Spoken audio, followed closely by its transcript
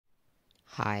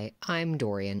Hi, I'm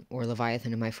Dorian, or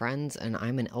Leviathan to my friends, and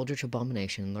I'm an eldritch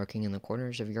abomination lurking in the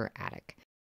corners of your attic.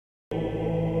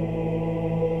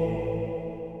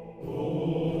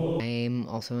 I'm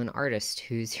also an artist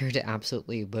who's here to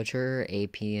absolutely butcher a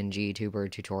PNGTuber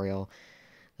tutorial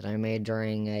that I made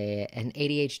during an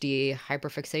ADHD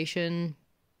hyperfixation,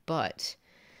 but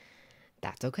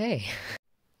that's okay.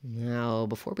 Now,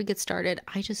 before we get started,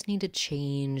 I just need to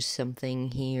change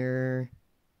something here.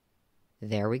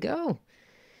 There we go.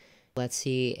 Let's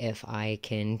see if I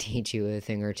can teach you a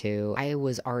thing or two. I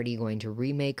was already going to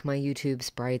remake my YouTube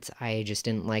sprites. I just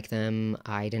didn't like them.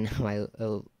 I didn't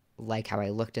like how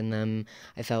I looked in them.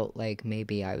 I felt like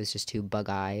maybe I was just too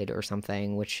bug-eyed or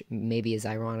something, which maybe is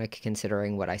ironic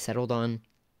considering what I settled on.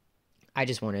 I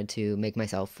just wanted to make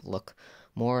myself look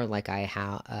more like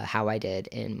how I did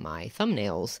in my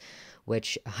thumbnails,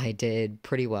 which I did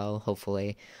pretty well,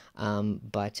 hopefully.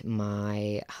 But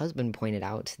my husband pointed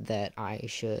out that I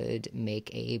should make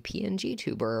a PNG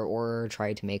tuber or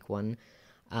try to make one.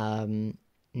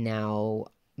 Now,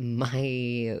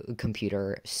 my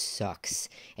computer sucks.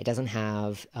 It doesn't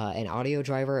have an audio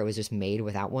driver. It was just made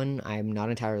without one. I'm not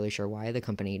entirely sure why. The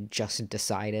company just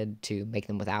decided to make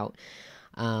them without.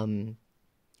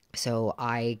 So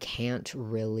I can't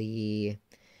really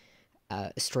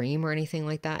stream or anything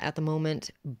like that at the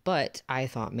moment, but I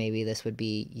thought maybe this would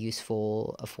be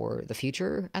useful for the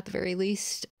future at the very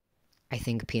least. I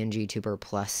think PNGTuber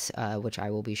Plus, which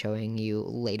I will be showing you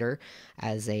later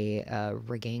as a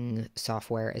rigging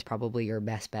software, is probably your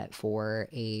best bet for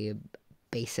a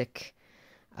basic,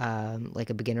 like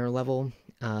a beginner level.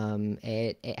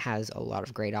 It has a lot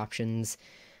of great options.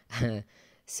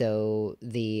 So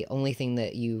the only thing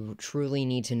that you truly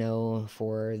need to know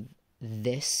for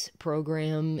this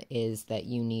program is that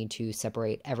you need to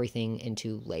separate everything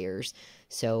into layers.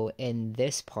 So in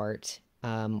this part,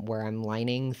 where I'm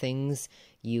lining things,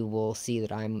 you will see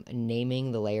that I'm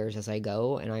naming the layers as I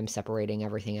go, and I'm separating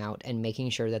everything out and making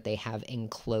sure that they have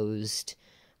enclosed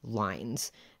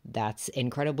lines. That's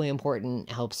incredibly important,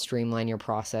 helps streamline your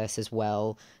process as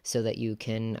well, so that you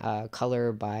can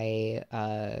color by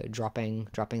dropping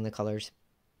the colors.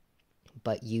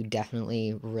 But you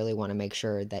definitely really want to make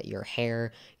sure that your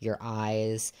hair, your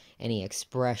eyes, any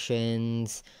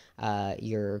expressions,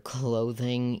 your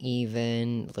clothing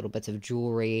even, little bits of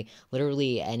jewelry,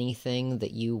 literally anything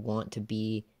that you want to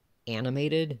be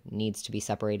animated needs to be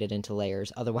separated into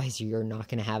layers. Otherwise, you're not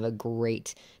going to have a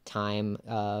great time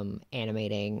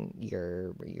animating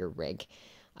your rig.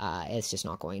 It's just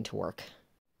not going to work.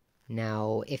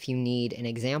 Now, if you need an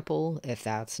example, if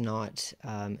that's not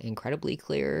incredibly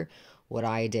clear, what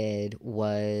I did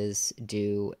was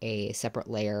do a separate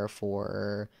layer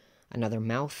for another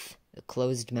mouth, a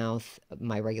closed mouth,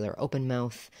 my regular open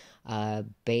mouth,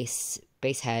 base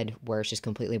head where it's just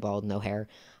completely bald, no hair,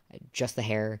 just the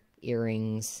hair,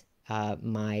 earrings,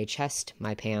 my chest,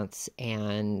 my pants,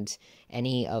 and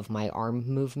any of my arm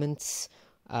movements,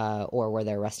 or where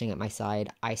they're resting at my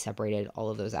side, I separated all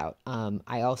of those out.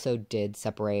 I also did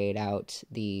separate out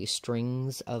the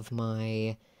strings of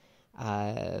my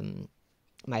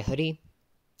my hoodie,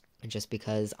 just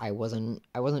because I wasn't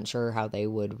sure how they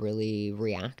would really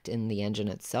react in the engine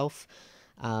itself.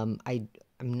 I'm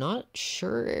not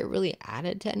sure it really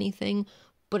added to anything,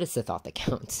 but it's the thought that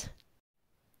counts.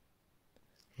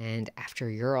 And after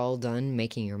you're all done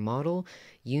making your model,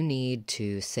 you need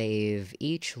to save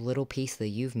each little piece that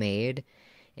you've made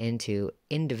into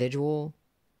individual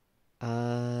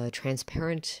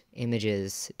transparent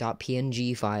images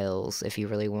 .png files if you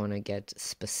really want to get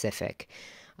specific.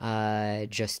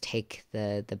 Just take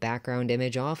the background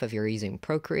image off if you're using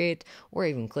Procreate or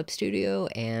even Clip Studio,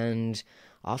 and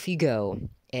off you go.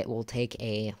 It will take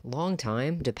a long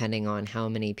time depending on how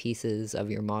many pieces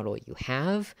of your model you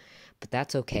have, but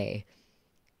that's okay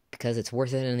because it's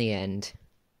worth it in the end.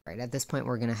 Right, at this point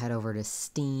we're going to head over to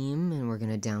Steam and we're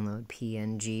going to download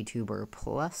PNGTuber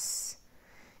Plus,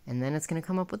 and then it's going to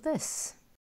come up with this.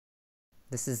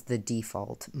 This is the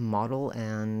default model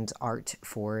and art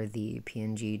for the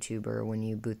PNGTuber when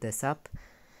you boot this up.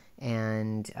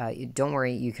 And don't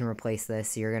worry, you can replace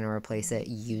this. You're going to replace it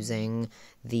using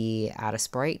the Add a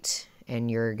Sprite, and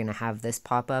you're going to have this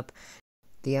pop up.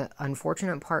 The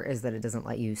unfortunate part is that it doesn't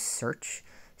let you search,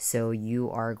 so you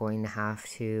are going to have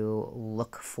to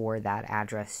look for that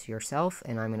address yourself,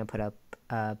 and I'm going to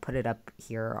put it up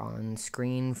here on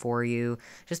screen for you,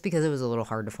 just because it was a little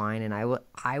hard to find, and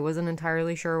I wasn't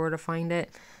entirely sure where to find it,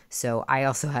 so I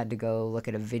also had to go look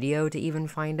at a video to even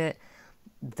find it.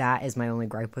 That is my only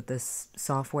gripe with this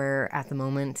software at the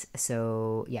moment,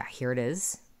 so yeah, here it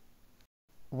is.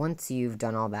 Once you've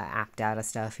done all that app data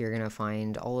stuff, you're going to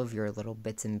find all of your little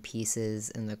bits and pieces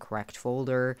in the correct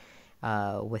folder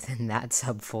within that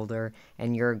subfolder,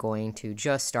 and you're going to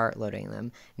just start loading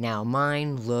them. Now,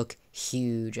 mine look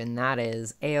huge, and that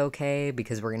is a-okay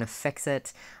because we're going to fix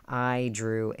it. I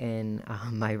drew in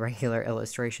my regular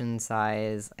illustration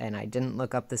size, and I didn't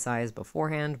look up the size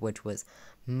beforehand, which was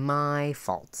my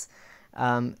fault.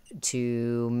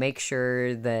 To make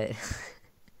sure that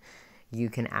you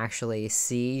can actually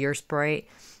see your sprite,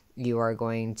 you are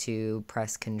going to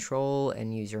press Control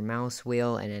and use your mouse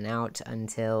wheel in and out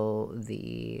until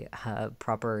the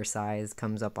proper size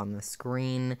comes up on the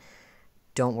screen.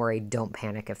 Don't worry, don't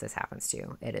panic if this happens to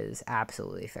you. It is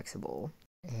absolutely fixable.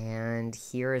 And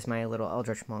here is my little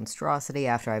eldritch monstrosity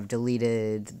after I've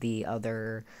deleted the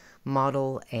other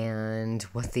model and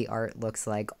what the art looks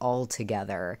like all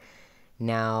together.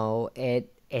 Now,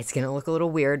 it's going to look a little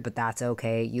weird, but that's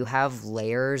okay. You have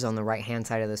layers on the right-hand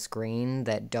side of the screen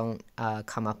that don't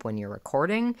come up when you're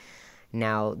recording.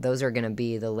 Now, those are going to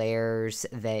be the layers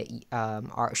that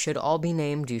should all be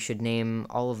named. You should name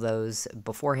all of those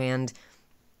beforehand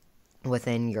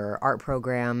within your art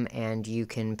program, and you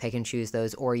can pick and choose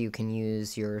those, or you can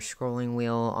use your scrolling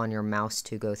wheel on your mouse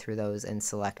to go through those and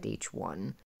select each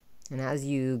one. And as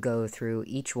you go through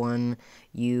each one,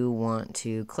 you want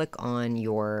to click on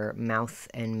your mouth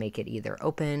and make it either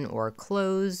open or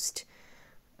closed.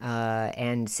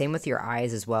 And same with your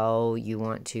eyes as well. You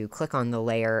want to click on the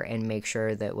layer and make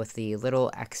sure that with the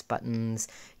little X buttons,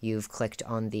 you've clicked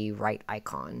on the right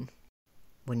icon.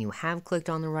 When you have clicked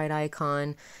on the right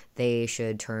icon, they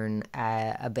should turn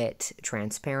a bit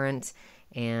transparent,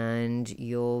 and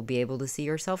you'll be able to see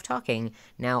yourself talking.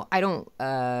 Now,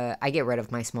 I get rid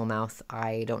of my small mouth.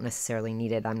 I don't necessarily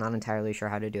need it. I'm not entirely sure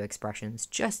how to do expressions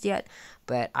just yet,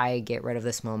 but I get rid of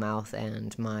the small mouth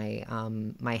and my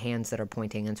my hands that are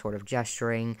pointing and sort of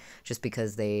gesturing, just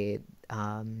because they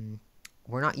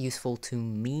were not useful to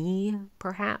me,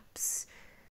 perhaps.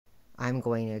 I'm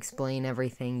going to explain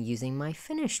everything using my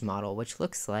finished model, which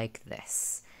looks like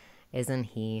this. Isn't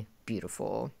he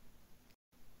beautiful?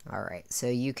 Alright, so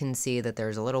you can see that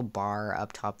there's a little bar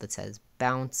up top that says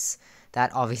bounce.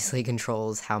 That obviously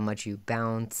controls how much you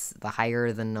bounce. The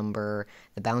higher the number,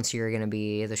 the bouncier you're going to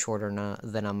be, the shorter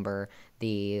the number,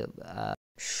 the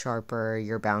sharper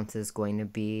your bounce is going to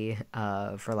be,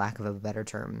 for lack of a better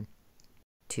term.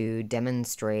 To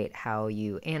demonstrate how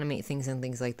you animate things and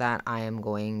things like that, I am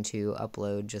going to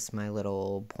upload just my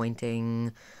little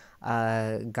pointing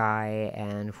guy,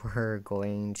 and we're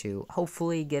going to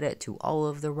hopefully get it to all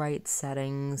of the right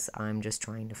settings. I'm just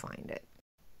trying to find it.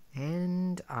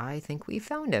 And I think we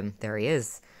found him. There he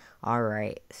is.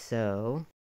 Alright, so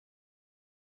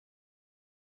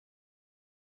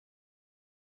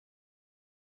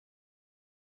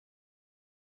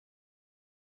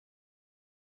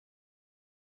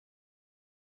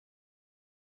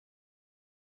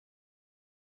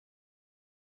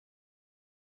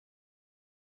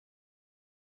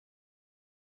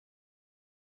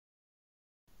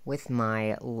with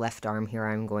my left arm here,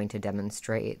 I'm going to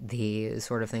demonstrate the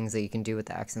sort of things that you can do with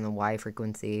the X and the Y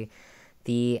frequency.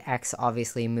 The X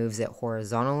obviously moves it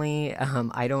horizontally.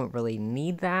 I don't really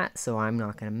need that, so I'm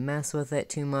not going to mess with it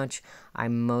too much.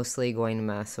 I'm mostly going to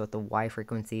mess with the Y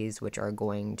frequencies, which are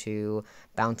going to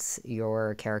bounce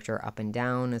your character up and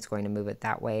down. It's going to move it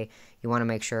that way. You want to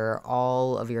make sure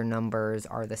all of your numbers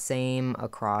are the same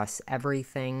across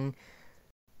everything.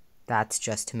 That's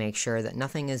just to make sure that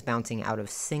nothing is bouncing out of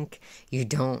sync. You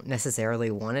don't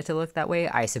necessarily want it to look that way.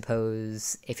 I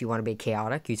suppose if you want to be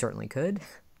chaotic, you certainly could.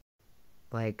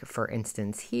 Like, for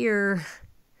instance, here.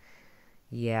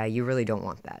 Yeah, you really don't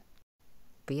want that.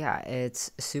 But yeah,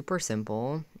 it's super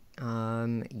simple.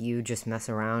 You just mess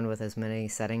around with as many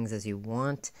settings as you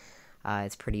want.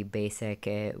 It's pretty basic.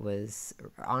 It was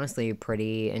honestly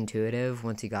pretty intuitive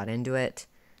once you got into it.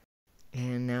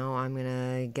 And now I'm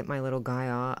gonna get my little guy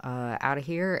out of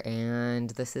here, and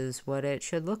this is what it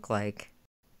should look like.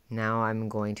 Now I'm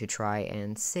going to try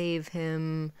and save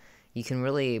him. You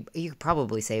could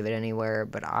probably save it anywhere,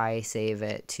 but I save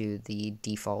it to the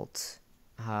default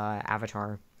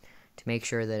avatar to make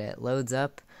sure that it loads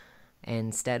up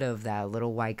instead of that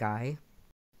little white guy.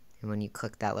 And when you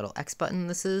click that little X button,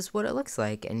 this is what it looks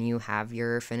like, and you have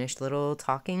your finished little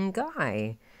talking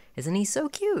guy. Isn't he so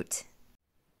cute?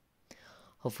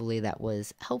 Hopefully that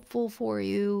was helpful for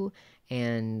you,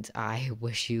 and I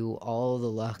wish you all the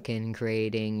luck in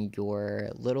creating your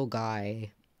little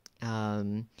guy.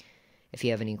 If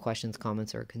you have any questions,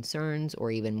 comments, or concerns,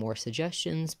 or even more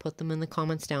suggestions, put them in the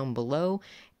comments down below,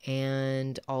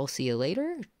 and I'll see you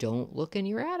later. Don't look in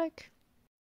your attic.